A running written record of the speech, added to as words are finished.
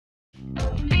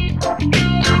Praise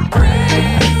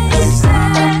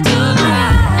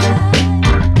Adonai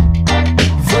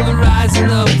for the rising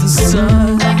of the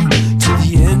sun to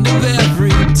the end of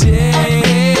every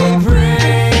day.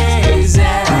 Praise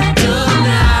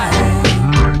Adonai,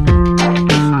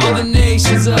 all the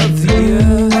nations of the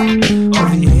earth, all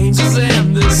the angels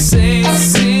and the saints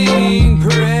sing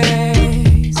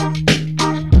praise.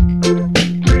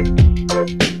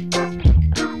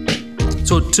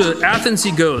 So to Athens he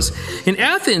goes. And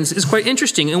Athens is quite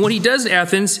interesting. And what he does in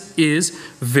Athens is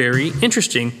very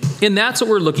interesting. And that's what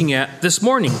we're looking at this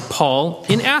morning. Paul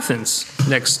in Athens.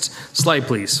 Next slide,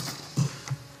 please.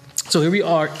 So here we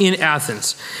are in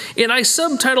Athens. And I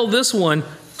subtitled this one,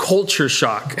 Culture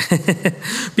Shock.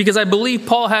 Because I believe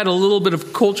Paul had a little bit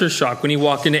of culture shock when he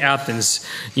walked into Athens.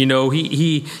 You know,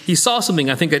 he saw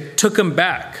something, I think, that took him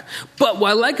back. But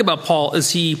what I like about Paul is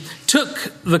he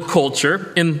took the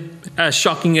culture, and as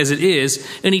shocking as it is,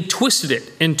 and he twisted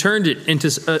it and turned it into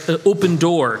an open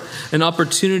door, an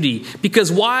opportunity.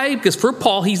 Because why? Because for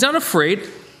Paul, he's not afraid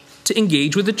to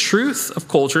engage with the truth of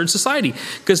culture and society.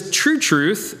 Because true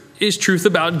truth is truth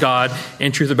about God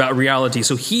and truth about reality.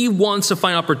 So he wants to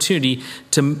find opportunity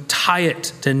to tie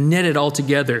it, to net it all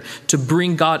together, to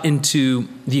bring God into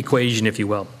the equation, if you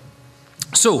will.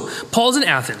 So Paul's in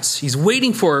Athens. He's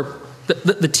waiting for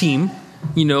the team.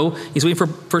 You know, he's waiting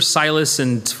for Silas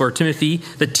and for Timothy,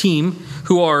 the team,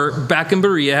 who are back in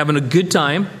Berea having a good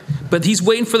time. But he's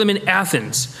waiting for them in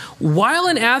Athens. While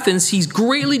in Athens, he's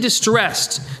greatly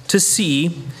distressed to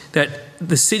see that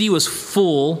the city was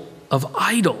full of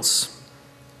idols.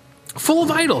 Full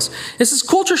of idols. This is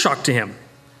culture shock to him.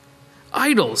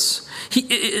 Idols.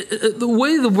 The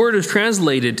way the word is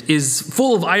translated is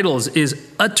full of idols is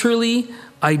utterly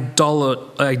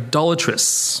idolatrous.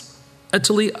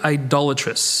 Utterly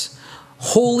idolatrous.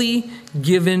 Wholly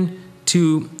given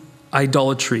to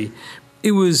idolatry.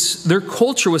 Their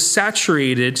culture was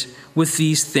saturated with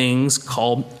these things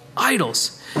called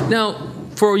idols. Now,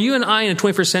 for you and I in a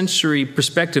 21st century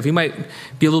perspective, we might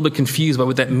be a little bit confused by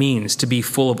what that means to be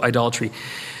full of idolatry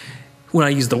when I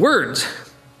use the word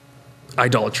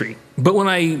idolatry. But when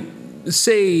I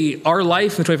say our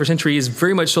life in the 21st century is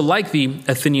very much so like the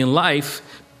Athenian life,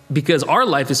 because our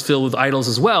life is filled with idols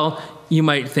as well, you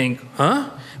might think, huh?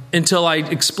 Until I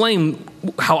explain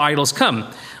how idols come.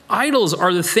 Idols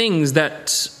are the things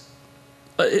that,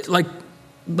 like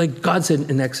God said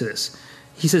in Exodus,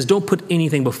 he says, don't put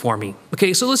anything before me.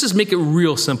 Okay, so let's just make it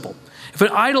real simple. If an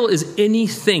idol is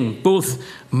anything, both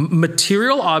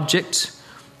material object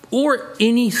or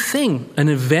anything, an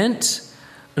event,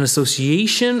 an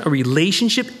association, a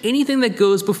relationship, anything that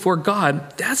goes before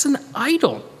God, that's an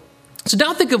idol. So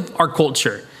now think of our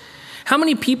culture. How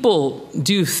many people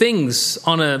do things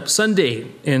on a Sunday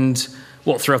and,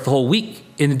 well, throughout the whole week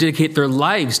and dedicate their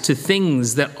lives to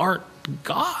things that aren't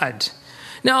God?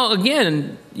 Now,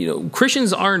 again, you know,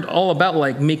 Christians aren't all about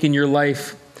like making your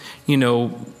life, you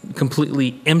know,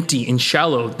 completely empty and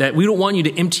shallow. That we don't want you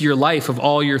to empty your life of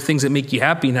all your things that make you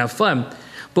happy and have fun.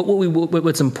 But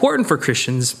what's important for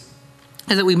Christians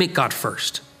is that we make God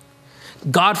first.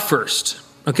 God first,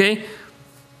 okay?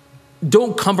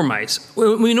 Don't compromise.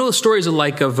 We know the stories of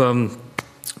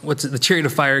the Chariot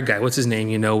of Fire guy? What's his name?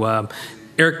 You know,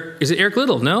 Eric. Is it Eric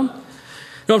Liddell? No, I'm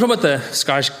talking about the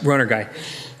Scottish runner guy.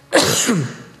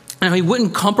 And he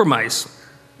wouldn't compromise.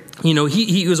 You know,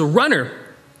 he was a runner,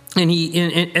 and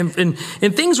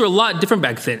and things were a lot different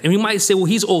back then. And we might say, well,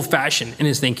 he's old-fashioned in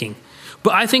his thinking,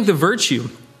 but I think the virtue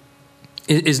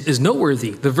is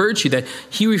noteworthy. The virtue that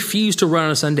he refused to run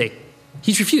on a Sunday.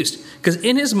 He's refused. Because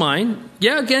in his mind,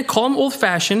 yeah, again, call him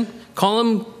old-fashioned, call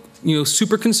him, you know,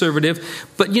 super conservative.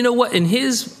 But you know what? In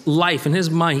his life, in his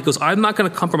mind, he goes, I'm not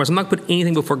going to compromise. I'm not going to put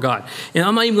anything before God. And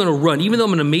I'm not even going to run, even though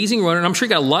I'm an amazing runner. And I'm sure he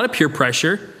got a lot of peer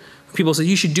pressure. People say,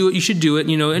 you should do it,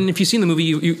 you know. And if you've seen the movie,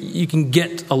 you can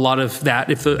get a lot of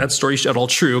that, if that story is at all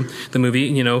true, the movie,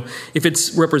 you know, if it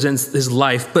represents his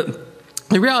life. But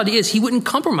the reality is he wouldn't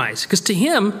compromise. Because to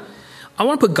him, I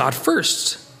want to put God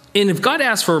first. And if God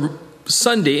asked for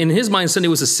Sunday, in his mind, Sunday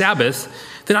was a Sabbath,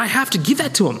 then I have to give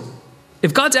that to him.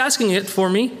 If God's asking it for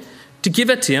me to give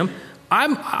it to him,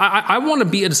 I want to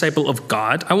be a disciple of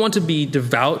God. I want to be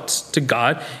devout to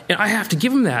God, and I have to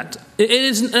give him that.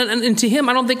 And to him,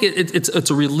 I don't think it's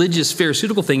a religious,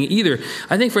 pharisaical thing either.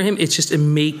 I think for him, it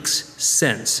makes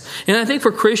sense. And I think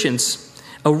for Christians,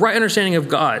 a right understanding of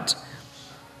God,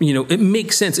 you know, it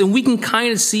makes sense. And we can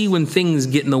kind of see when things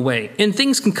get in the way. And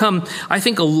things can come, I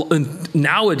think,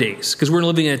 nowadays, because we're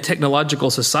living in a technological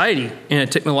society and a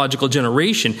technological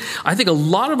generation. I think a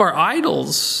lot of our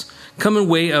idols come in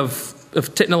way of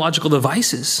technological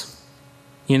devices,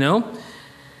 you know?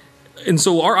 And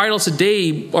so our idols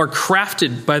today are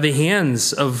crafted by the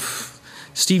hands of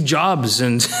Steve Jobs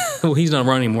and, well, he's not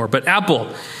around anymore, but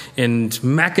Apple and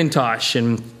Macintosh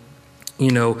and,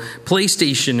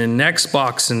 PlayStation and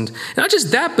Xbox, and not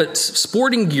just that, but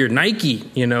sporting gear, Nike,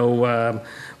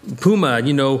 Puma,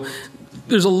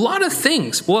 there's a lot of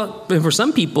things. Well, for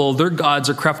some people, their gods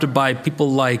are crafted by people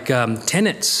like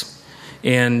Tenets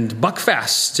and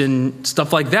Buckfast and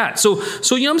stuff like that. So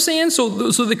you know what I'm saying?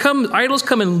 So idols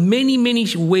come in many, many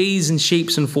ways and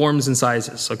shapes and forms and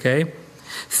sizes, okay?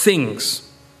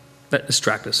 Things that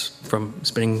distract us from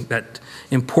spending that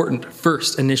important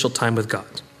first initial time with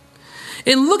God.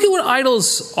 And look at what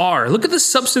idols are. Look at the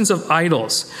substance of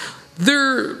idols.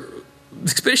 They're,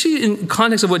 especially in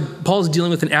context of what Paul's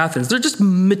dealing with in Athens, they're just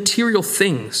material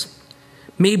things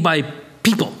made by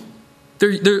people.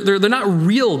 They're not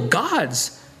real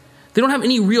gods. They don't have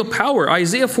any real power.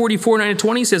 Isaiah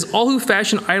 44:9-20 says, all who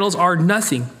fashion idols are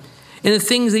nothing, and the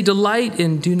things they delight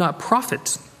in do not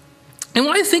profit. And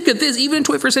when I think of this, even in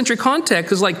 21st century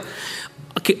context, it's like,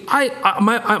 okay,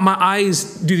 my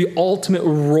eyes do the ultimate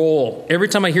roll. Every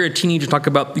time I hear a teenager talk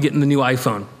about getting the new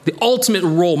iPhone, the ultimate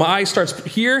roll. My eye starts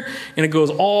here, and it goes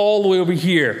all the way over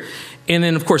here. And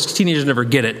then, of course, teenagers never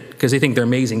get it because they think they're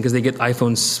amazing because they get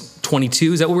iPhones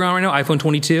 22. Is that what we're on right now? iPhone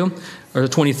 22? Or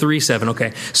 23? 7,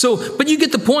 okay. So, but you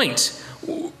get the point.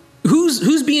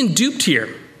 Who's being duped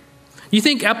here? You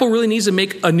think Apple really needs to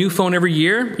make a new phone every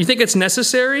year? You think it's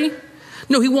necessary?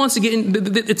 No, he wants to get in.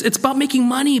 It's about making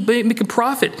money, making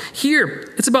profit.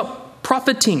 Here, it's about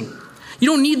profiting. You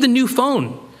don't need the new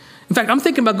phone. In fact, I'm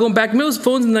thinking about going back. Remember those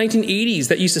phones in the 1980s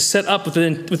that used to set up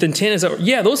with antennas?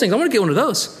 Yeah, those things. I want to get one of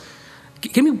those.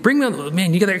 Can we bring them?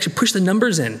 Man, you got to actually push the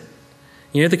numbers in.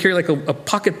 You have to carry like a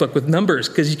pocketbook with numbers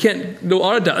because you can't go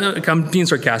auto. I'm being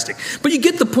sarcastic. But you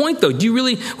get the point, though. Do you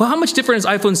really? Well, how much different is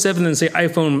iPhone 7 than, say,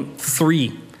 iPhone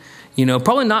 3?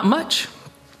 Probably not much.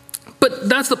 But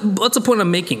that's the point I'm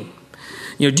making.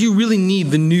 Do you really need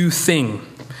the new thing?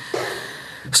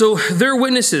 So their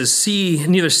witnesses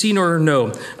neither see nor know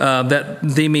that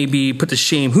they may be put to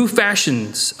shame. Who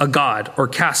fashions a god or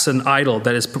casts an idol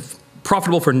that is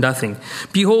profitable for nothing?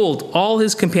 Behold, all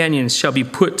his companions shall be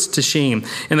put to shame,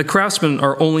 and the craftsmen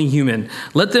are only human.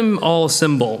 Let them all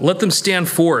assemble. Let them stand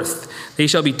forth. They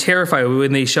shall be terrified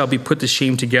when they shall be put to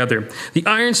shame together. The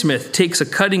ironsmith takes a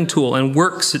cutting tool and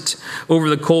works it over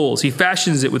the coals. He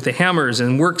fashions it with the hammers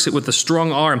and works it with a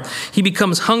strong arm. He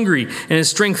becomes hungry and his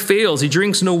strength fails. He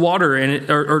drinks no water and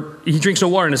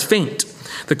is faint.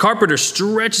 The carpenter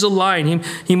stretches a line.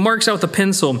 He marks out the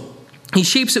pencil. He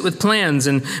shapes it with plans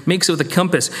and makes it with a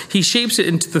compass. He shapes it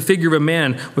into the figure of a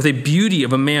man with a beauty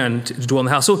of a man to dwell in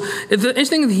the house. So the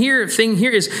interesting thing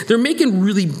here is they're making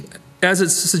really, as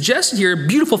it's suggested here,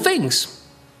 beautiful things.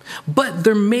 But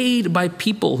they're made by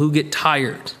people who get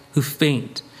tired, who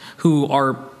faint, who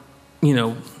are,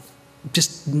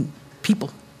 just people.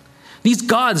 These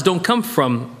gods don't come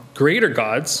from greater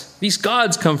gods. These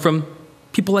gods come from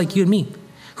people like you and me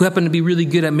who happen to be really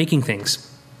good at making things.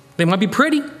 They might be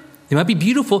pretty. They might be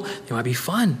beautiful. They might be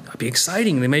fun. They might be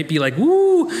exciting. They might be like,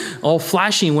 woo, all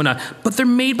flashy and whatnot. But they're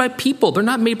made by people. They're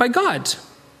not made by God.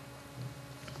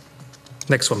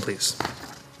 Next one, please.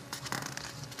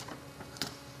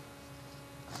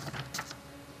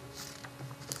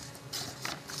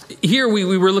 Here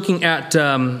we were looking at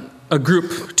two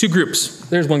groups.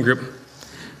 There's one group.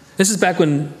 This is back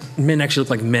when men actually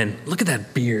looked like men. Look at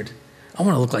that beard. I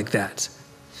want to look like that.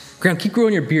 Graham, keep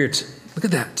growing your beard. Look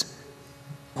at that.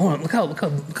 Oh, look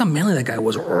how manly that guy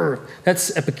was.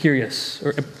 That's Epicurus.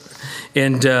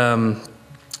 And so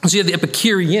you have the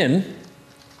Epicurean,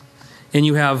 and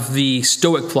you have the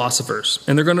Stoic philosophers.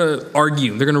 And they're going to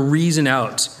argue. They're going to reason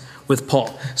out with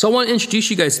Paul. So I want to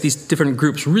introduce you guys to these different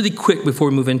groups really quick before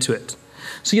we move into it.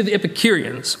 So you have the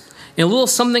Epicureans. And a little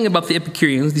something about the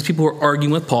Epicureans. These people were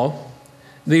arguing with Paul.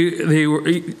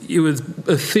 It was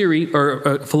a theory or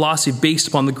a philosophy based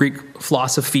upon the Greek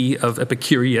philosophy of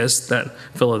Epicurus, that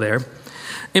fellow there.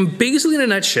 And basically, in a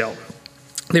nutshell,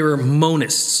 they were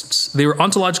monists. They were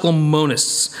ontological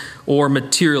monists or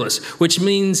materialists, which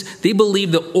means they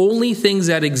believe the only things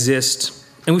that exist,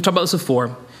 and we've talked about this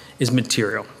before, is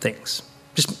material things.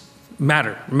 Just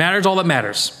matter. Matter is all that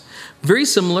matters. Very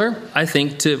similar, I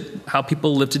think, to how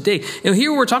people live today. And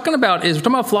here we're talking about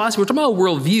philosophy, we're talking about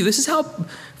worldview. This is how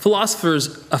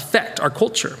philosophers affect our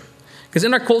culture. Because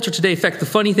in our culture today, in fact, the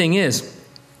funny thing is,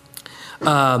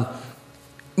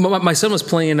 my son was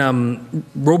playing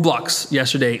Roblox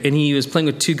yesterday, and he was playing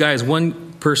with two guys.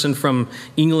 One person from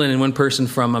England and one person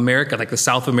from America, like the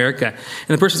South America. And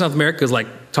the person from South America is like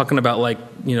talking about like,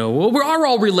 well, we're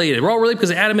all related. We're all related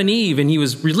because of Adam and Eve, and he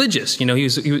was religious. He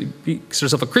considered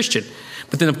himself a Christian.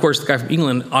 But then, of course, the guy from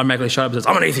England automatically shot up and says,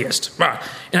 I'm an atheist.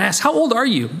 And I asked, how old are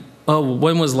you? Oh,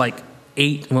 one was like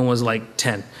 8 and one was like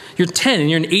 10. You're 10 and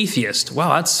you're an atheist.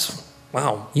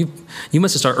 Wow, you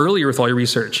must have started earlier with all your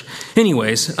research.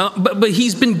 Anyways, but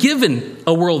he's been given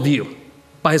a worldview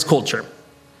by his culture.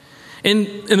 And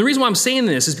the reason why I'm saying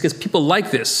this is because people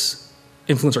like this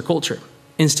influence our culture.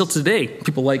 And still today,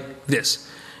 people like this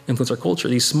influence our culture.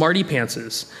 These smarty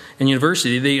pantses in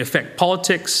university, they affect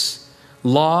politics,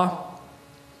 law,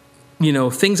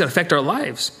 things that affect our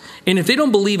lives. And if they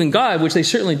don't believe in God, which they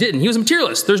certainly didn't, he was a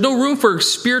materialist. There's no room for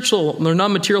spiritual or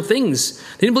non-material things.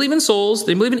 They didn't believe in souls.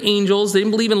 They didn't believe in angels. They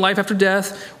didn't believe in life after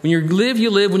death. When you live,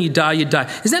 you live. When you die, you die.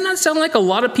 Does that not sound like a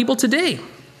lot of people today?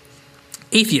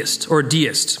 Atheist or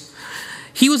deist.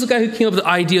 He was the guy who came up with the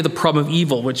idea of the problem of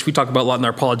evil, which we talk about a lot in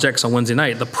our apologetics on Wednesday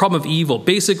night. The problem of evil.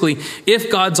 Basically,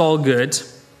 if God's all good,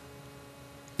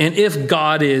 and if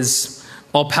God is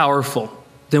all powerful,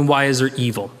 then why is there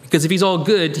evil? Because if he's all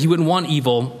good, he wouldn't want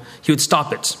evil. He would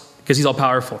stop it because he's all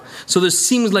powerful. So there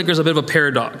seems like there's a bit of a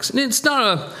paradox. And it's not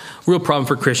a real problem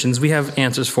for Christians. We have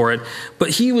answers for it. But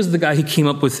he was the guy who came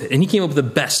up with it, and he came up with the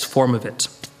best form of it.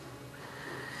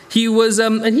 He was a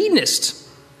hedonist.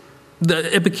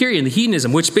 The Epicurean, the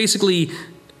hedonism, which basically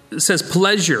says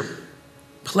pleasure.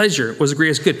 Pleasure was the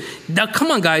greatest good. Now,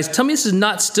 come on, guys. Tell me this is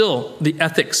not still the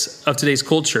ethics of today's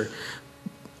culture.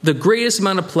 The greatest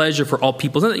amount of pleasure for all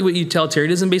people. Isn't that what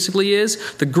utilitarianism basically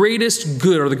is? The greatest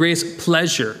good or the greatest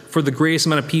pleasure for the greatest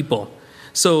amount of people.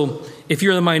 So if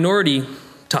you're in the minority,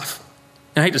 tough.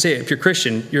 And I hate to say it, if you're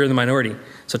Christian, you're in the minority.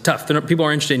 So tough. People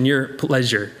are interested in your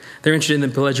pleasure. They're interested in the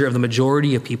pleasure of the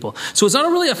majority of people. So it's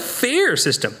not really a fair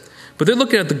system. But they're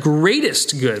looking at the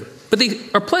greatest good. But they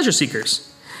are pleasure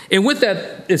seekers. And with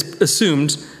that, it's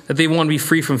assumed that they want to be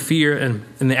free from fear and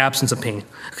in the absence of pain.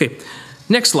 Okay,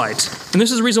 next slide. And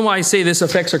this is the reason why I say this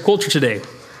affects our culture today.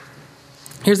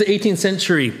 Here's the 18th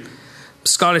century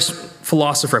Scottish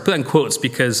philosopher. I put that in quotes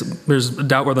because there's a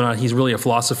doubt whether or not he's really a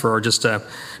philosopher or just a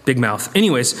big mouth.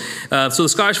 Anyways, so the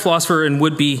Scottish philosopher and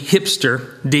would-be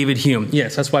hipster, David Hume.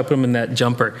 Yes, that's why I put him in that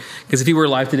jumper. Because if he were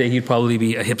alive today, he'd probably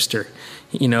be a hipster.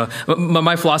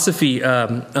 My philosophy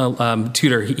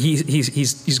tutor,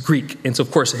 he's Greek. And so,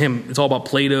 of course, it's all about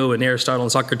Plato and Aristotle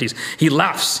and Socrates. He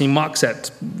laughs, he mocks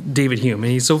at David Hume.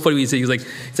 And he's so funny. He's like,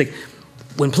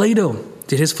 when Plato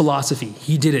did his philosophy,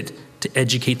 he did it to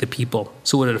educate the people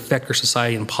so it would affect our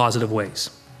society in positive ways.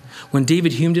 When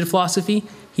David Hume did philosophy,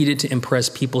 he did it to impress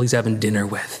people he's having dinner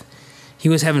with. He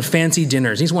was having fancy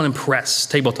dinners. He just wanted to impress,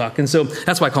 table talk. And so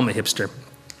that's why I call him a hipster.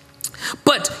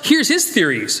 But here's his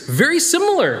theories, very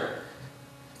similar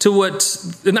to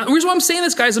the reason why I'm saying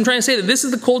this, guys, I'm trying to say that this is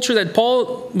the culture that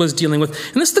Paul was dealing with.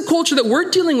 And this is the culture that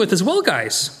we're dealing with as well,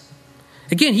 guys.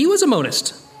 Again, he was a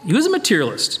monist. He was a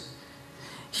materialist.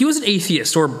 He was an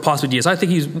atheist or possibly deist. I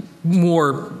think he's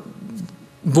more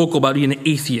vocal about being an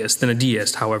atheist than a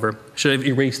deist, however. Should have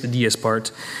erased the deist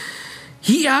part.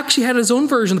 He actually had his own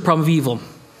version of the problem of evil.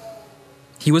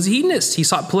 He was a hedonist. He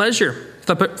sought pleasure. He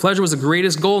thought pleasure was the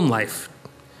greatest goal in life.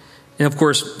 And of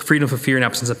course, freedom from fear and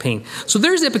absence of pain. So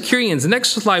there's the Epicureans. The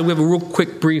next slide, we have a real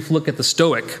quick, brief look at the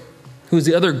Stoic, who's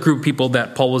the other group of people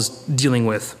that Paul was dealing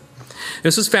with.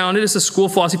 This is a school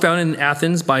of philosophy founded in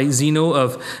Athens by Zeno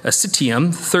of Citium,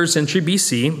 3rd century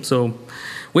BC, so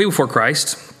way before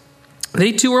Christ.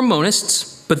 They too were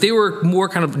monists, but they were more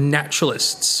kind of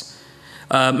naturalists.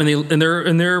 And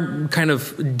their kind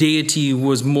of deity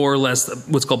was more or less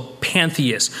what's called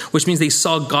pantheist, which means they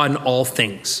saw God in all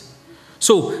things.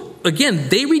 So again,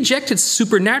 they rejected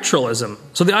supernaturalism.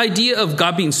 So the idea of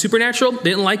God being supernatural, they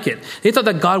didn't like it. They thought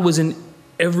that God was in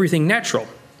everything natural.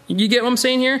 You get what I'm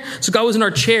saying here? So God was in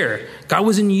our chair. God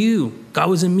was in you. God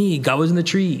was in me. God was in the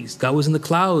trees. God was in the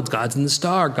clouds. God's in the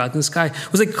star. God's in the sky.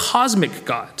 It was a cosmic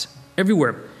God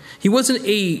everywhere. He wasn't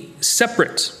a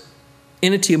separate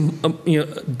entity,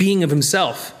 being of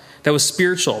himself that was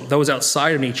spiritual, that was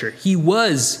outside of nature. He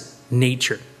was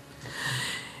nature.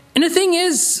 And the thing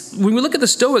is, when we look at the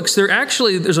Stoics,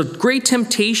 there's a great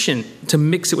temptation to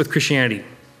mix it with Christianity,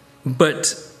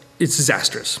 but it's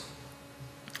disastrous.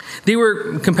 They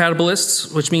were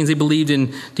compatibilists, which means they believed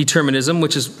in determinism,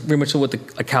 which is very much what the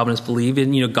Calvinists believe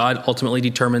in. God ultimately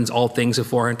determines all things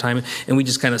beforehand time, and we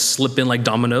just kind of slip in like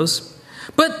dominoes.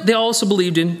 But they also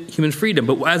believed in human freedom.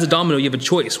 But as a domino, you have a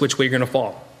choice which way you're going to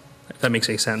fall, if that makes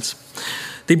any sense.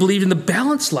 They believed in the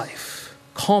balanced life,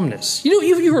 calmness.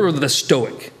 You heard of the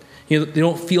Stoic. They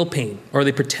don't feel pain, or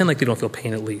they pretend like they don't feel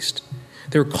pain at least.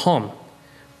 They were calm.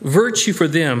 Virtue for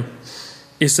them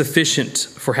is sufficient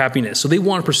for happiness. So they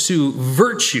want to pursue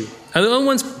virtue. Now, the other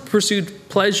ones pursued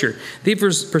pleasure. They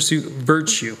pursue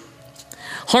virtue.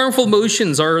 Harmful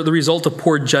emotions are the result of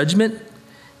poor judgment,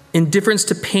 indifference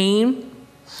to pain.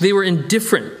 They were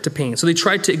indifferent to pain, so they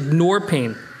tried to ignore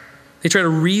pain. They tried to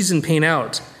reason pain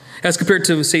out, as compared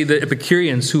to, say, the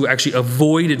Epicureans who actually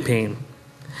avoided pain.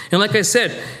 And like I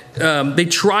said, they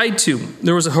tried to.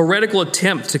 There was a heretical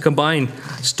attempt to combine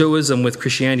Stoicism with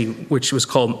Christianity, which was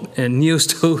called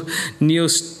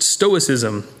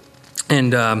Neo-Stoicism.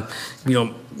 And, I'm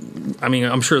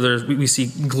sure we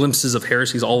see glimpses of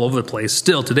heresies all over the place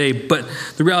still today. But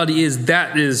the reality is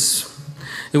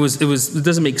it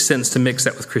doesn't make sense to mix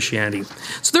that with Christianity.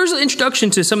 So there's an introduction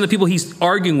to some of the people he's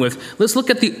arguing with. Let's look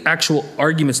at the actual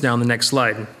arguments now on the next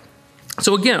slide.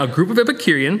 So again, a group of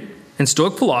Epicurean and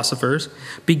Stoic philosophers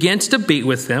began to debate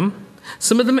with them.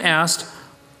 Some of them asked,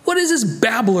 "What is this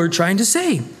babbler trying to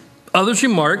say?" Others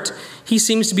remarked, "He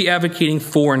seems to be advocating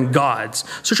foreign gods."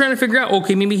 So trying to figure out,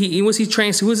 okay, maybe what's he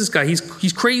trying to say? Who is this guy?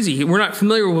 He's crazy. We're not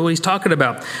familiar with what he's talking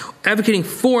about. Advocating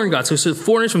foreign gods. So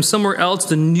foreigners from somewhere else,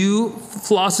 the new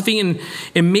philosophy, and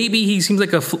maybe he seems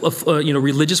like a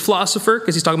religious philosopher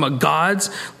because he's talking about gods.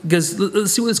 Because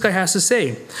let's see what this guy has to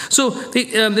say. So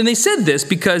they said this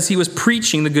because he was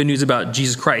preaching the good news about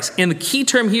Jesus Christ. And the key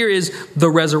term here is the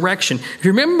resurrection. If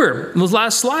you remember in those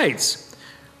last slides,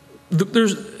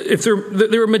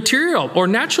 they were material or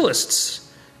naturalists,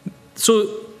 so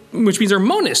which means they're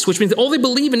monists, which means all they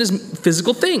believe in is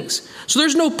physical things. So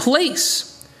there's no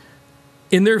place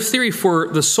in their theory for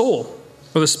the soul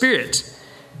or the spirit.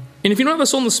 And if you don't have a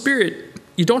soul and the spirit,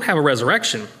 you don't have a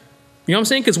resurrection. You know what I'm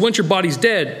saying? Because once your body's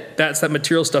dead, that's that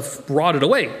material stuff rotted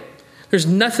away. There's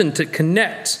nothing to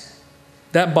connect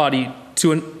that body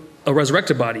to a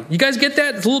resurrected body. You guys get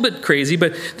that? It's a little bit crazy,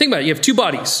 but think about it. You have two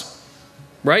bodies.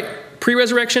 Right?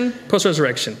 Pre-resurrection,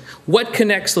 post-resurrection. What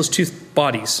connects those two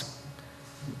bodies?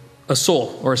 A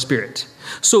soul or a spirit.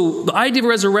 So the idea of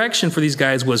resurrection for these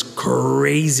guys was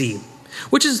crazy,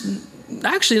 which is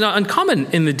actually not uncommon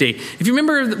in the day. If you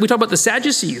remember, we talked about the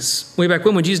Sadducees way back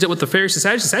when Jesus dealt with the Pharisees.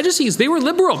 Sadducees, they were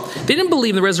liberal. They didn't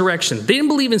believe in the resurrection. They didn't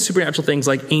believe in supernatural things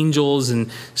like angels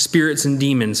and spirits and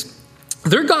demons.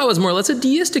 Their God was more or less a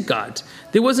deistic God.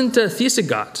 They wasn't a theistic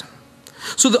God.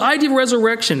 So the idea of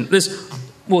resurrection,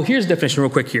 here's the definition real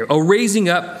quick here. A rising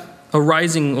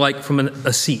like from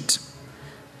a seat.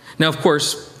 Now, of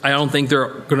course, I don't think they're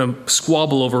going to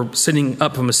squabble over sitting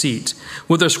up from a seat.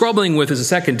 What they're squabbling with is a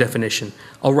second definition,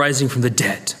 a rising from the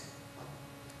dead.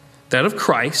 That of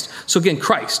Christ. So again,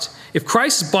 Christ. If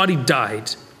Christ's body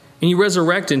died and you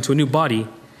resurrect into a new body,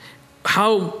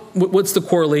 what's the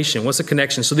correlation? What's the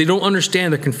connection? So they don't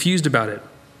understand. They're confused about it.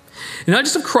 And not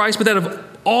just of Christ, but that of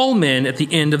all men at the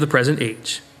end of the present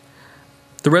age.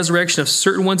 The resurrection of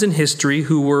certain ones in history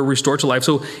who were restored to life.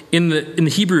 So in the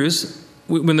Hebrews,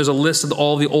 when there's a list of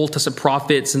all the Old Testament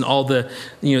prophets and all the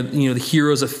the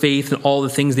heroes of faith and all the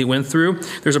things they went through,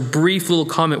 there's a brief little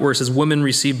comment where it says women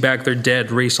receive back their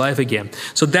dead, raised to life again.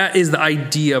 So that is the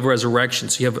idea of resurrection.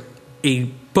 So you have a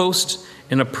post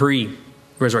and a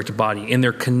pre-resurrected body, and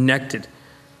they're connected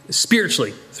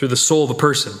spiritually through the soul of a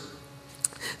person.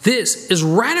 This is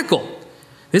radical.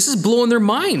 This is blowing their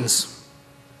minds.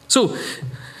 So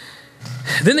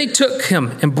then they took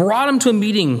him and brought him to a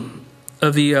meeting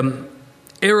of the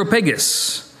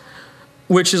Areopagus,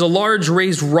 which is a large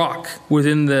raised rock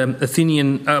within the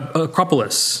Athenian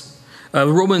Acropolis. The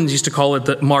Romans used to call it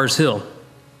the Mars Hill.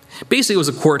 Basically, it was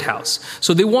a courthouse.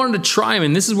 So they wanted to try him,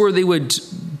 and this is where they would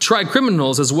try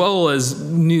criminals as well as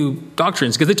new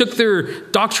doctrines, because they took their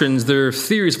doctrines, their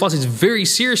theories, philosophies very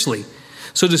seriously.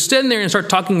 So to stand there and start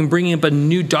talking and bringing up a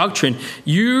new doctrine,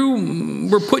 you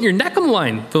were putting your neck on the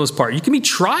line for the most part. You can be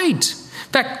tried.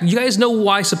 In fact, you guys know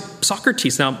why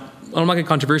Socrates, now, I'm not going to get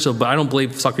controversial, but I don't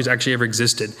believe Socrates actually ever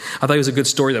existed. I thought it was a good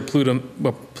story that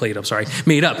Plato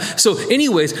made up. So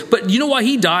anyways, but you know why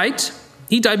he died?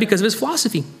 He died because of his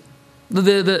philosophy.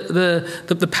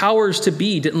 The powers to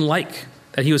be didn't like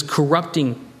that he was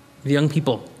corrupting the young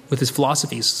people with his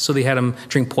philosophies, so they had him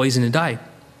drink poison and die.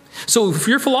 So if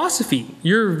your philosophy,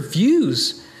 your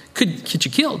views could get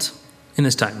you killed in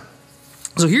this time.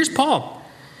 So here's Paul.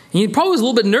 And he probably was a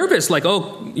little bit nervous, like,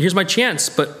 oh, here's my chance,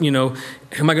 but,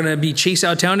 am I going to be chased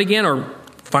out of town again or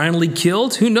finally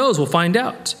killed? Who knows? We'll find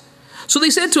out. So they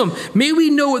said to him, may we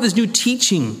know what this new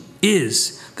teaching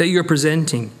is that you're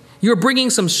presenting. You're bringing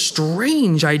some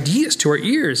strange ideas to our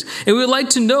ears, and we would like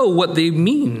to know what they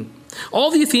mean.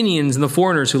 All the Athenians and the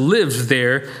foreigners who lived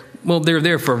there, well, they were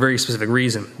there for a very specific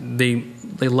reason.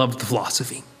 They loved the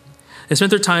philosophy. They spent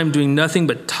their time doing nothing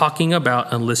but talking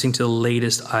about and listening to the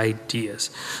latest ideas.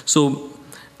 So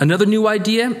Another new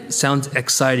idea sounds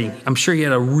exciting. I'm sure he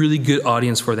had a really good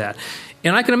audience for that.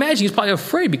 And I can imagine he's probably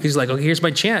afraid because he's like, okay, here's my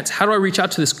chance. How do I reach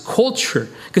out to this culture?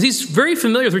 Because he's very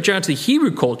familiar with reaching out to the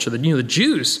Hebrew culture, the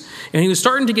Jews. And he was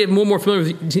starting to get more and more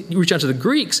familiar with reaching out to the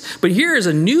Greeks. But here is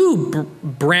a new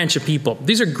branch of people.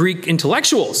 These are Greek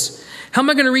intellectuals. How am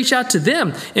I going to reach out to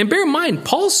them? And bear in mind,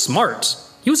 Paul's smart.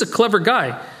 He was a clever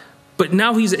guy. But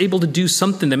now he's able to do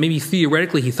something that maybe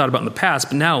theoretically he thought about in the past,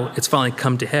 but now it's finally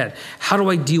come to head. How do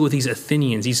I deal with these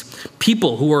Athenians, these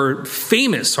people who are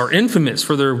famous or infamous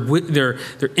for their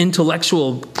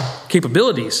intellectual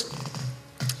capabilities?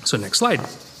 So next slide.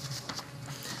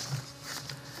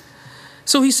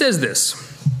 So he says this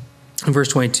in verse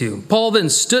 22. Paul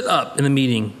then stood up in the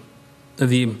meeting of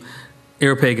the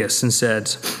Areopagus and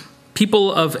said,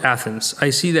 "People of Athens,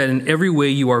 I see that in every way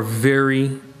you are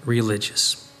very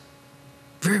religious."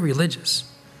 Very religious.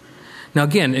 Now,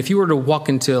 again, if you were to walk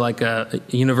into like a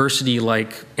university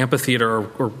like amphitheater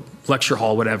or lecture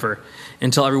hall, whatever,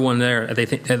 and tell everyone there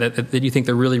that you think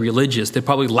they're really religious, they'd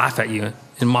probably laugh at you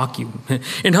and mock you.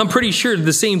 And I'm pretty sure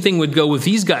the same thing would go with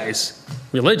these guys.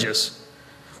 Religious.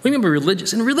 What do you mean by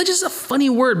religious? And religious is a funny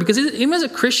word because even as a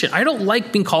Christian, I don't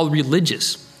like being called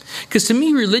religious. Because to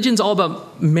me, religion's all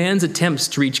about man's attempts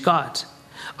to reach God.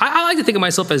 I like to think of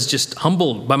myself as just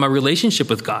humbled by my relationship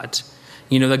with God.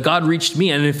 That God reached me.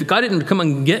 And if God didn't come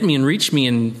and get me and reach me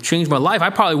and change my life, I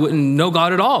probably wouldn't know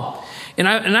God at all. And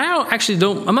I I'm not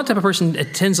the type of person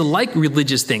that tends to like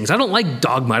religious things. I don't like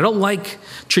dogma. I don't like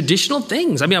traditional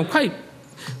things. I mean, I'm quite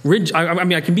rigid.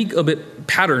 I can be a bit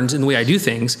patterned in the way I do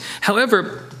things.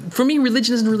 However, for me,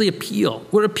 religion doesn't really appeal.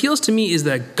 What appeals to me is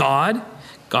that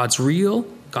God's real.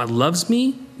 God loves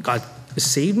me. God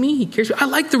saved me. He cares for me. I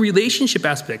like the relationship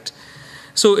aspect.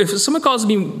 So if someone calls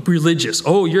me religious,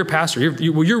 oh, you're a pastor,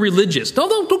 you're religious. No,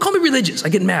 don't call me religious. I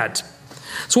get mad.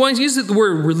 So when he uses the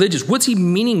word religious, what's he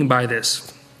meaning by this?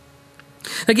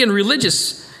 Again,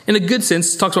 religious, in a good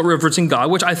sense, talks about reverencing God,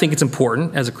 which I think it's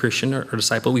important as a Christian or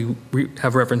disciple. We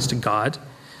have reverence to God.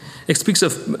 It speaks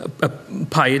of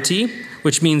piety,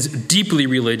 which means deeply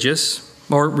religious,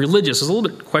 or religious is a little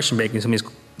bit question-making, some of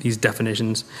these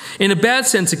definitions. In a bad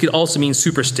sense, it could also mean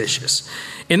superstitious.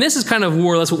 And this is kind of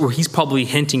more or less what he's probably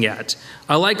hinting at.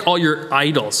 I like all your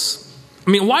idols.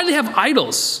 I mean, why do they have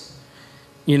idols?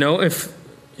 What are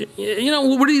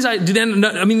these idols?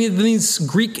 These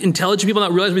Greek intelligent people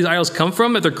not realize where these idols come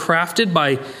from? That they're crafted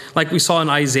by, like we saw in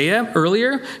Isaiah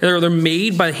earlier, they're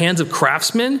made by the hands of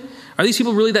craftsmen? Are these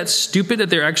people really that stupid that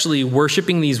they're actually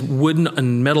worshiping these wooden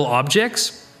and metal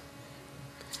objects?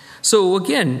 So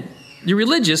again, you're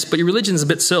religious, but your religion is a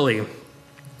bit silly.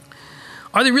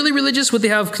 Are they really religious? Would they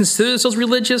have considered themselves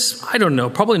religious? I don't know.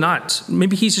 Probably not.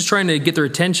 Maybe he's just trying to get their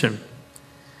attention.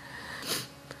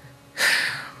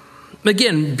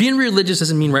 Again, being religious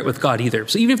doesn't mean right with God either.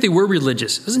 So even if they were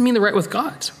religious, it doesn't mean they're right with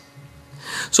God.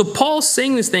 So Paul's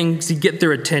saying this thing to get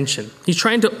their attention. He's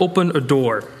trying to open a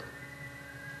door.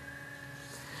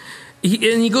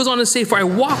 And he goes on to say, "For I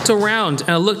walked around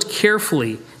and I looked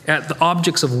carefully at the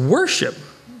objects of worship."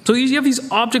 So you have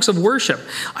these objects of worship.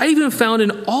 I even found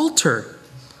an altar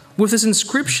with this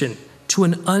inscription, "To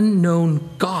an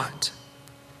unknown God."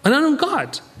 An unknown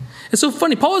God. It's so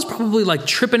funny. Paul was probably like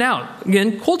tripping out.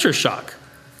 Again, culture shock.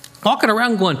 Walking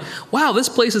around going, wow, this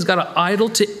place has got an idol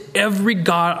to every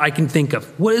god I can think of.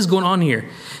 What is going on here?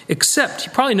 Except,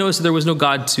 you probably noticed that there was no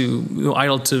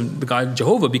idol to the God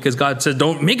Jehovah, because God said,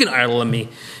 don't make an idol of me.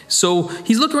 So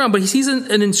he's looking around, but he sees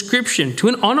an inscription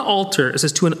on an altar. It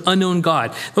says, "To an unknown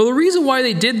God." Now, the reason why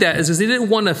they did that is because they didn't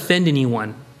want to offend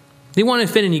anyone. They didn't want to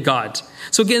offend any god.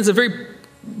 So again, it's a very,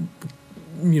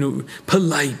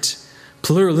 polite,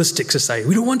 pluralistic society.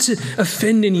 We don't want to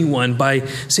offend anyone by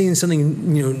saying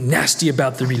something, nasty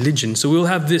about the religion. So we'll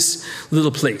have this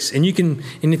little place. And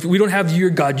if we don't have your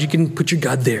God, you can put your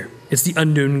God there. It's the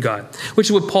unknown God, which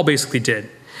is what Paul basically did.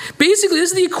 Basically,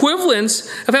 this is the equivalent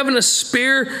of having a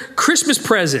spare Christmas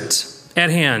present at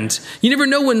hand. You never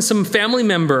know when some family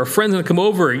member or friend's going to come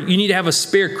over. You need to have a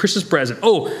spare Christmas present.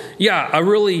 Oh, yeah, I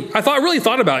really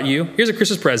thought about you. Here's a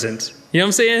Christmas present. You know what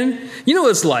I'm saying? You know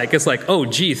what it's like. It's like, oh,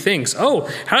 gee, thanks. Oh,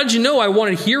 how did you know I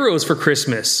wanted Heroes for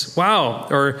Christmas? Wow.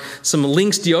 Or some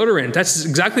Lynx deodorant. That's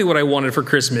exactly what I wanted for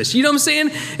Christmas. You know what I'm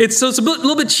saying? It's a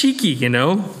little bit cheeky,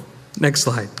 Next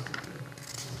slide.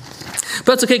 But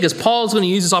that's okay, because Paul's going to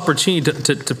use this opportunity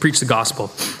to preach the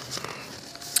gospel.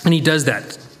 And he does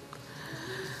that.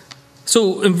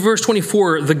 So in verse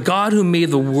 24, the God who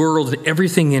made the world and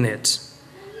everything in it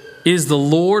is the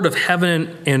Lord of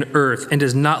heaven and earth and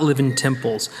does not live in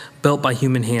temples built by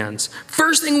human hands.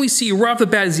 First thing we see right off the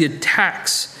bat is he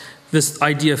attacks this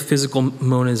idea of physical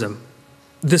monism.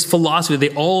 This philosophy,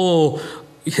 they all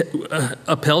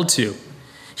upheld to.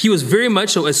 He was very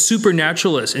much so a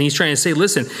supernaturalist, and he's trying to say,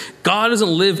 listen, God doesn't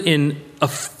live in a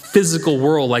physical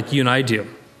world like you and I do.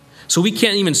 So we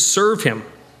can't even serve him.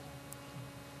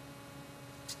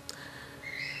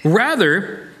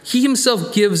 Rather, he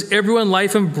himself gives everyone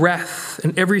life and breath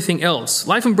and everything else.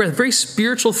 Life and breath, very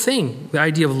spiritual thing, the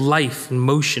idea of life and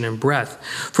motion and breath.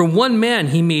 From one man,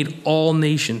 he made all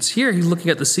nations. Here, he's looking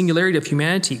at the singularity of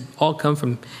humanity, all come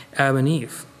from Adam and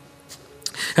Eve.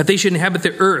 That they should inhabit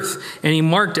the earth, and he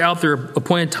marked out their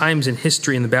appointed times in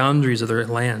history and the boundaries of their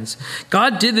lands.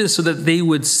 God did this so that they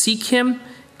would seek him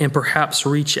and perhaps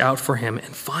reach out for him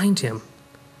and find him.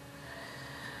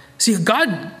 See,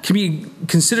 God can be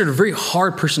considered a very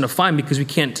hard person to find because we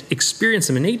can't experience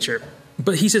him in nature.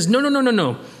 But he says,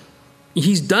 no.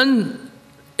 He's done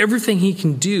everything he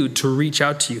can do to reach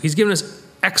out to you. He's given us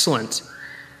excellent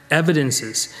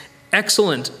evidences,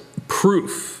 excellent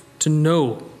proof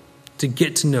to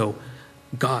get to know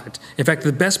God. In fact,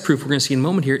 the best proof we're going to see in a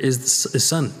moment here is his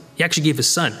son. He actually gave his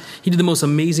son. He did the most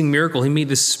amazing miracle. He made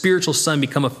this spiritual son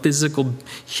become a physical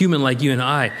human like you and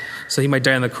I, so he might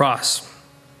die on the cross.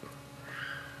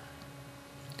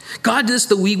 God did this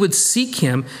that we would seek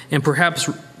him and perhaps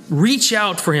reach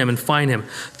out for him and find him,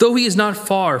 though he is not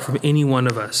far from any one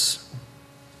of us.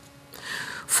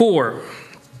 For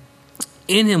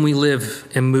in him we live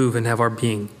and move and have our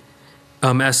being.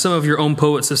 As some of your own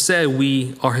poets have said,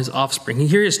 we are his offspring.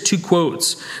 Here is two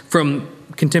quotes from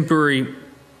contemporary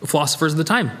philosophers of the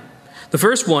time. The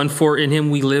first one, for in him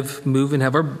we live, move, and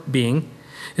have our being.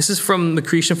 This is from the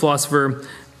Cretan philosopher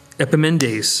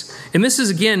Epimenides. And this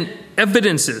is, again,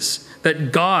 evidences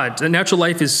that God, that natural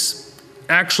life is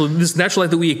actually, this natural life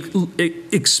that we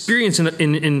experience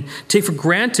and take for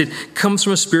granted comes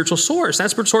from a spiritual source.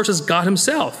 That spiritual source is God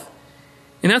himself.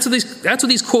 And that's what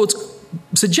these quotes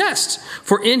suggest.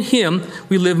 For in him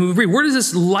we live and breathe. Where does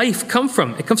this life come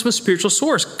from? It comes from a spiritual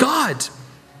source, God.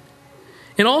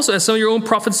 And also, as some of your own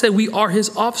prophets said, we are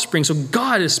his offspring. So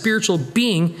God, a spiritual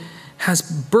being, has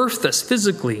birthed us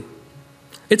physically.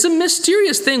 It's a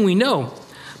mysterious thing, we know,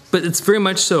 but it's very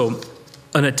much so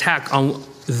an attack on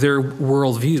their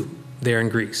worldview there in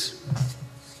Greece.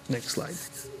 Next slide.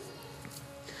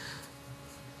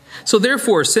 So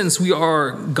therefore, since we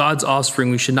are God's offspring,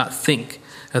 we should not think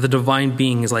that the divine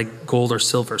being is like gold or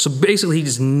silver. So basically, he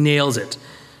just nails it.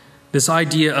 This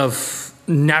idea of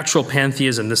natural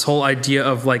pantheism, this whole idea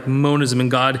of like monism, and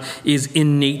God is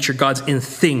in nature, God's in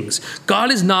things.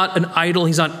 God is not an idol,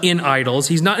 he's not in idols,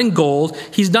 he's not in gold,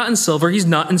 he's not in silver, he's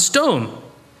not in stone.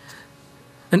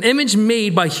 An image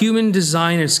made by human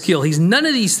design and skill. He's none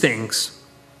of these things.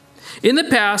 In the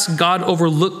past, God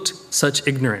overlooked such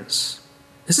ignorance.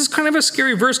 This is kind of a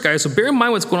scary verse, guys, so bear in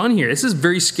mind what's going on here. This is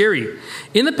very scary.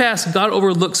 In the past, God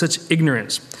overlooked such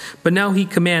ignorance, but now he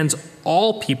commands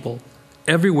all people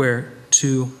everywhere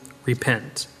to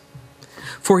repent.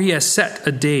 For he has set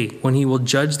a day when he will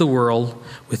judge the world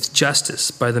with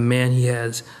justice by the man he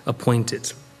has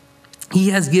appointed. He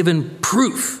has given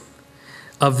proof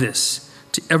of this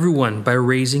to everyone by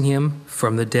raising him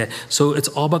from the dead. So it's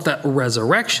all about that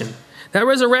resurrection. That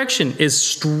resurrection is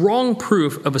strong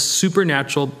proof of a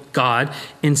supernatural God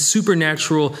and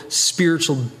supernatural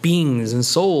spiritual beings and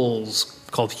souls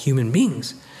called human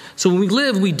beings. So when we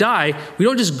live, we die, we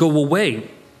don't just go away.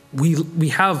 We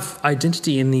have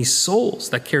identity in these souls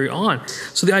that carry on.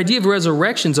 So the idea of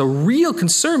resurrection is a real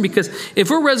concern, because if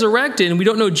we're resurrected and we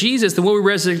don't know Jesus, then what are we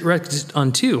resurrected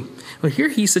unto? Well, here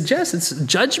he suggests it's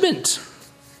judgment.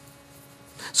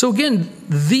 So again,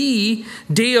 the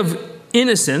day of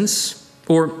innocence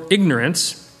or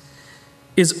ignorance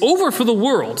is over for the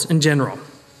world in general.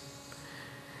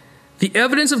 The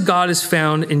evidence of God is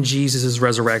found in Jesus'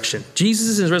 resurrection.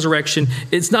 Jesus' resurrection,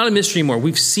 it's not a mystery anymore.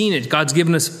 We've seen it. God's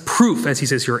given us proof, as he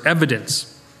says here,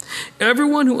 evidence.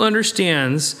 Everyone who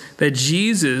understands that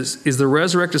Jesus is the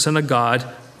resurrected Son of God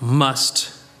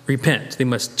must repent. They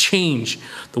must change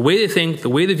the way they think, the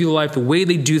way they view life, the way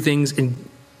they do things,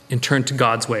 and turn to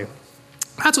God's way.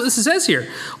 That's what this says here.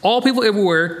 All people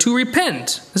everywhere to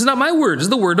repent. This is not my word. This is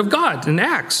the word of God in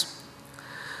Acts.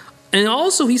 And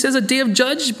also, he says a day of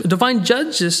divine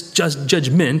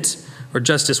judgment or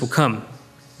justice will come.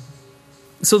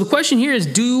 So the question here is,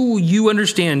 do you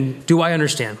understand? Do I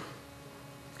understand?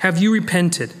 Have you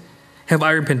repented? Have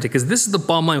I repented? Because this is the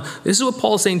bottom line. This is what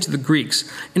Paul's saying to the Greeks.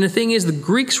 And the thing is, the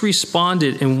Greeks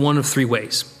responded in one of three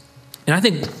ways. And I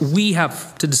think we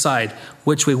have to decide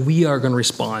which way we are going to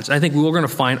respond. I think we're going to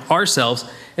find ourselves,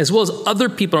 as well as other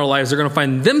people in our lives, they're going to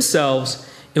find themselves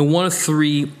in one of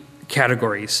three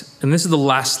categories. And this is the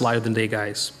last slide of the day,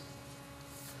 guys.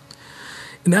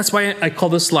 And that's why I call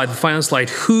this slide, the final slide,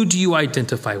 who do you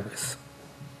identify with?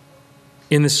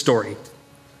 in this story.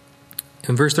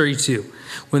 In verse 32,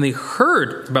 when they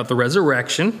heard about the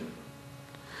resurrection,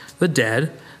 the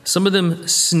dead, some of them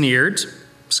sneered,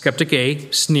 skeptic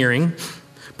A, sneering,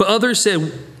 but others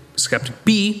said, skeptic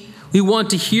B, we want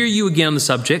to hear you again on the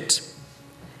subject.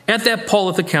 At that, Paul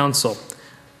left the council.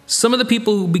 Some of the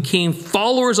people who became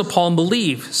followers of Paul and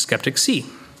believed, skeptic C.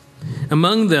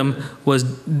 Among them was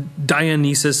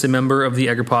Dionysius, a member of the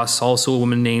Areopagus, also a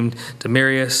woman named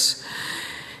Damaris,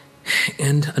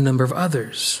 and a number of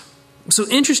others. So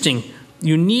interesting.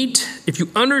 If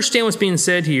you understand what's being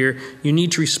said here, you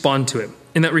need to respond to it.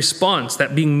 And that response,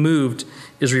 that being moved,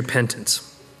 is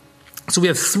repentance. So we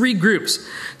have three groups.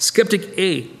 Skeptic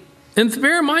A. And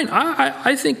bear in mind,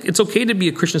 I think it's okay to be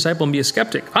a Christian disciple and be a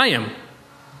skeptic. I am.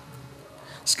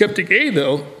 Skeptic A,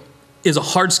 though, is a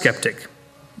hard skeptic.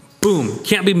 Boom,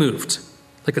 can't be moved.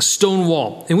 Like a stone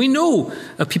wall. And we know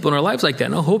of people in our lives like that.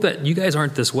 And I hope that you guys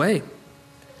aren't this way.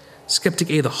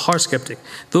 Skeptic A, the hard skeptic.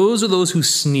 Those are those who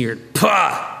sneered.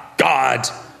 Pah! God!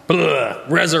 Blah!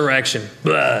 Resurrection!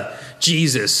 Blah!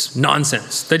 Jesus!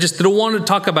 Nonsense. They don't want to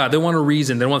talk about it. They want to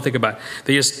reason. They don't want to think about it.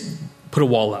 They just put a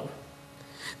wall up.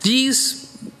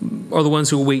 These are the ones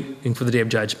who are waiting for the day of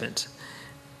judgment.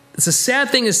 It's a sad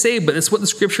thing to say, but it's what the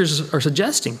scriptures are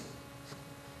suggesting.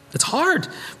 It's hard.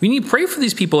 We need to pray for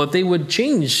these people that they would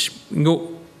change and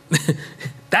go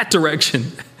that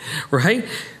direction, right?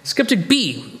 Skeptic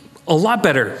B, a lot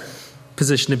better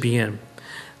position to be in.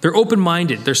 They're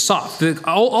open-minded. They're soft.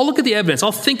 I'll look at the evidence.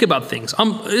 I'll think about things.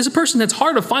 There's a person that's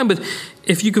hard to find, but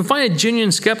if you can find a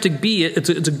genuine skeptic B, it's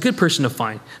a good person to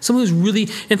find. Someone who's really,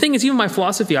 and the thing is, even my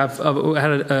philosophy, I've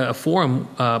had a forum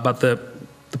about the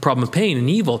problem of pain and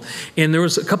evil, and there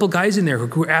was a couple guys in there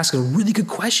who were asking really good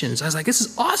questions. I was like, this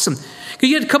is awesome.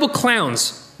 You had a couple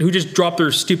clowns who just dropped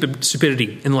their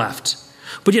stupidity and left.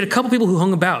 But you had a couple people who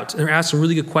hung about and were asking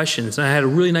really good questions, and I had a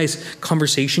really nice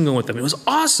conversation going with them. It was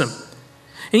awesome.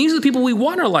 And these are the people we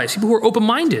want in our lives, people who are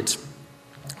open-minded,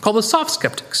 called the soft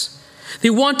skeptics. They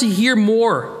want to hear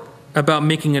more about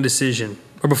making a decision,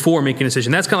 or before making a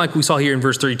decision. That's kind of like we saw here in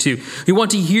verse 32. We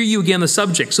want to hear you again on the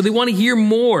subject. So they want to hear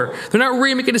more. They're not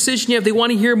ready to make a decision yet. They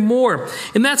want to hear more.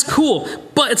 And that's cool,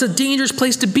 but it's a dangerous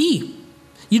place to be.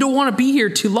 You don't want to be here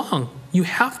too long. You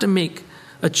have to make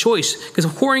a choice, because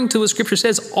according to what Scripture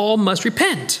says, all must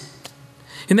repent.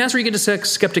 And that's where you get to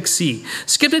skeptic C.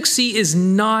 Skeptic C is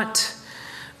not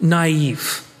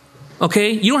naive.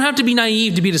 Okay? You don't have to be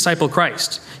naive to be a disciple of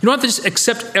Christ. You don't have to just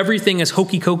accept everything as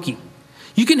hokey cokey.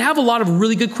 You can have a lot of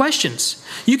really good questions.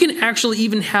 You can actually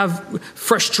even have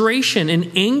frustration and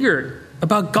anger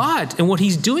about God and what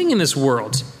he's doing in this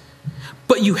world.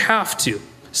 But you have to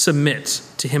submit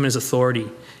to him as authority,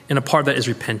 and a part of that is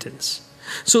repentance.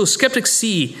 So skeptic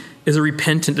C is a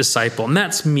repentant disciple, and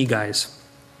that's me, guys.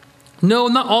 No,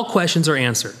 not all questions are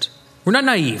answered. We're not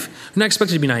naive. We're not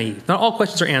expected to be naive. Not all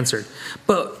questions are answered.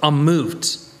 But I'm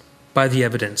moved by the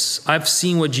evidence. I've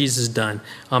seen what Jesus has done.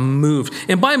 I'm moved.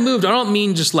 And by moved, I don't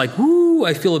mean just like, woo,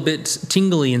 I feel a bit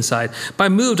tingly inside. By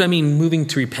moved, I mean moving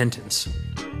to repentance. On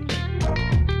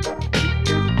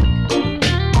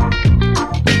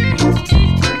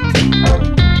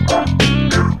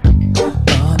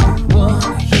the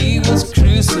one he was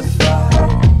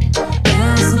crucified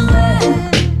as a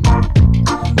lamb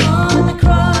on the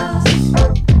cross.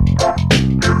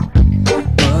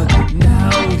 But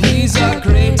now he's our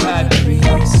great high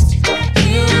priest.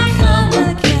 He'll come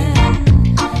again,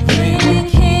 reigning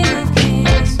King of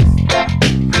Kings.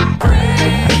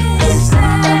 Praise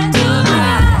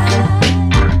Adonai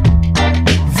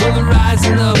for the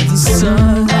rising of the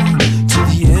sun to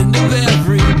the end of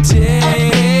every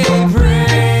day.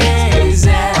 Praise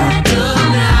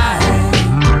Adonai,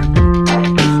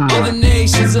 all the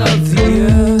nations of the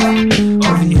earth.